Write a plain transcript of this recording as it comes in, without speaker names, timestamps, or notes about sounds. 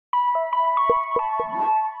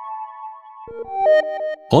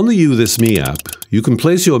On the You This Me app, you can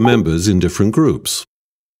place your members in different groups.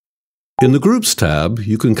 In the Groups tab,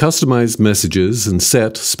 you can customize messages and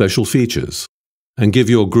set special features, and give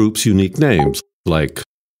your groups unique names like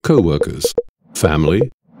co-workers, family,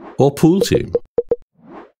 or pool team.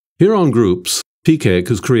 Here on Groups, PCake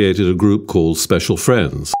has created a group called Special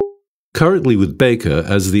Friends, currently with Baker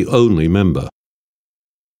as the only member.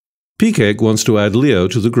 PCake wants to add Leo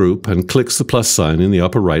to the group and clicks the plus sign in the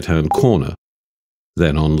upper right-hand corner,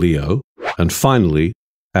 then on Leo, and finally,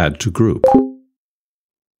 Add to Group.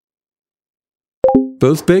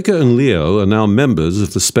 Both Baker and Leo are now members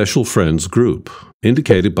of the Special Friends group,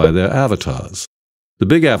 indicated by their avatars. The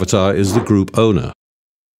big avatar is the group owner,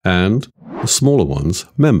 and the smaller ones,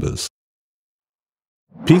 members.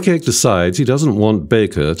 PCake decides he doesn't want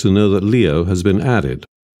Baker to know that Leo has been added.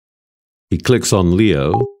 He clicks on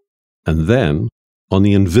Leo, and then on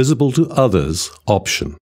the Invisible to Others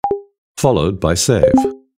option, followed by Save.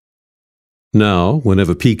 Now,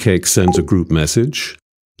 whenever PCake sends a group message,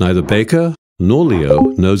 neither Baker nor Leo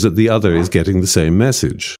knows that the other is getting the same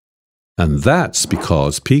message. And that's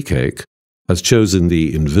because PCake has chosen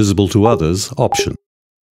the Invisible to Others option.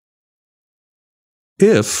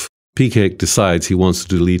 If PCake decides he wants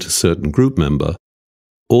to delete a certain group member,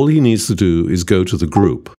 all he needs to do is go to the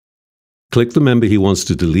group, click the member he wants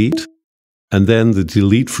to delete, and then the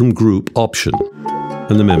Delete from Group option,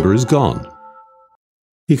 and the member is gone.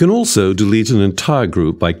 He can also delete an entire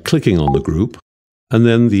group by clicking on the group, and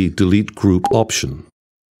then the Delete Group option,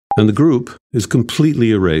 and the group is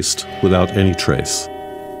completely erased without any trace.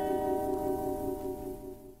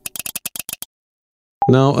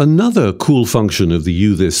 Now, another cool function of the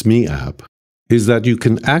You This Me app is that you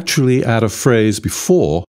can actually add a phrase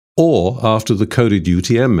before or after the coded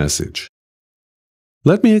UTM message.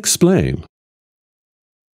 Let me explain.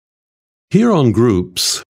 Here on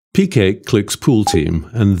Groups, PCake clicks Pool Team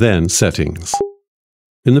and then Settings.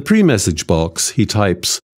 In the pre-message box, he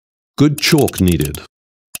types "Good chalk needed"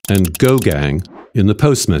 and "Go Gang" in the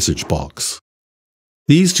post-message box.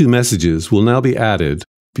 These two messages will now be added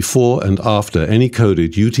before and after any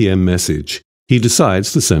coded UTM message he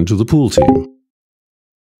decides to send to the pool team.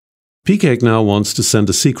 PCake now wants to send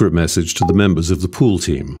a secret message to the members of the pool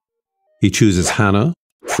team. He chooses Hannah,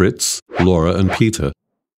 Fritz, Laura, and Peter,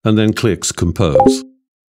 and then clicks Compose.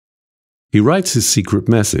 He writes his secret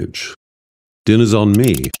message, "Dinner's on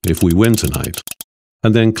me if we win tonight,"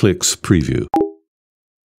 and then clicks Preview.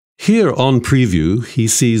 Here on Preview, he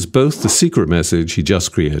sees both the secret message he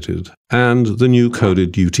just created and the new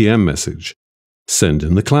coded UTM message, "Send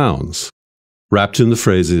in the clowns," wrapped in the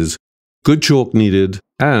phrases "Good chalk needed"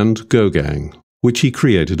 and "Go Gang," which he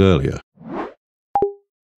created earlier.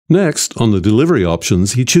 Next, on the delivery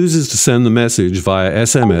options, he chooses to send the message via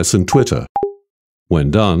SMS and Twitter.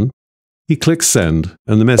 When done, he clicks Send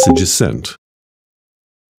and the message is sent.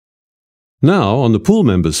 Now, on the pool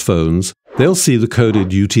members' phones, they'll see the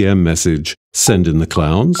coded UTM message, "Send in the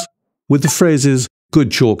clowns," with the phrases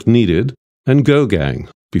 "Good chalk needed" and "Go Gang"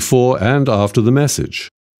 before and after the message,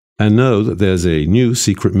 and know that there's a new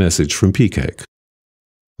secret message from PCake.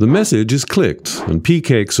 The message is clicked, and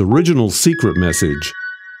PCake's original secret message,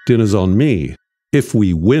 "Dinner's on me if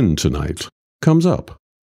we win tonight," comes up.